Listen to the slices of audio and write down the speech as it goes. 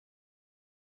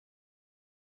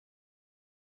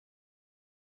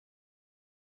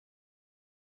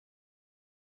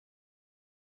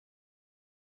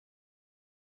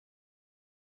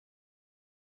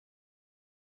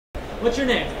What's your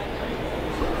name?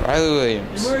 Riley And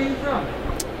Williams, where are you from?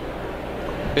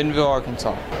 Bentonville,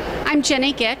 Arkansas. I'm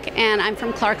Jenny Gick, and I'm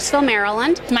from Clarksville,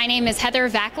 Maryland. My name is Heather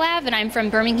Vaclav, and I'm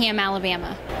from Birmingham,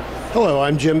 Alabama. Hello,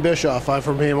 I'm Jim Bischoff. I'm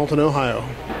from Hamilton, Ohio.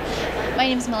 My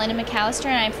name is Melinda McAllister,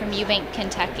 and I'm from Eubank,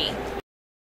 Kentucky.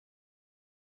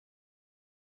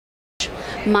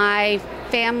 My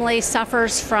family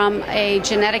suffers from a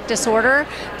genetic disorder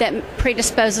that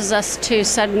predisposes us to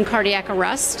sudden cardiac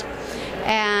arrest,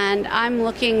 and I'm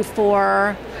looking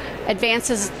for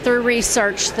advances through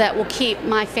research that will keep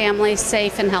my family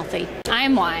safe and healthy.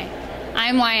 I'm why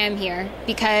I'm here,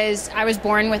 because I was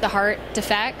born with a heart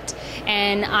defect,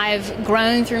 and I've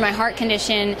grown through my heart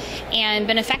condition and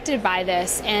been affected by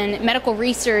this, and medical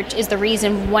research is the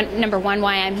reason, number one,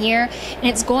 why I'm here, and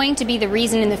it's going to be the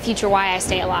reason in the future why I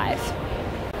stay alive.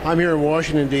 I'm here in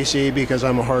Washington, D.C. because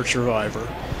I'm a heart survivor,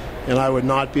 and I would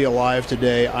not be alive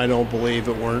today, I don't believe,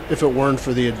 if it weren't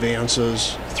for the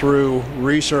advances through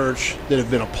research that have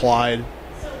been applied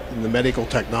in the medical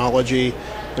technology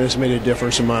that has made a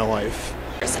difference in my life.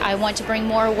 I want to bring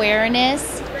more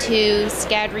awareness to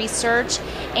SCAD research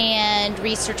and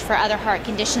research for other heart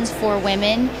conditions for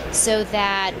women so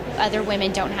that other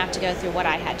women don't have to go through what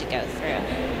I had to go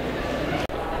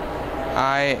through.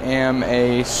 I am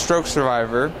a stroke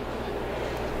survivor,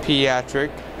 pediatric,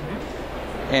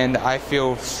 and I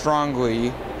feel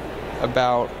strongly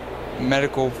about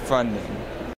medical funding.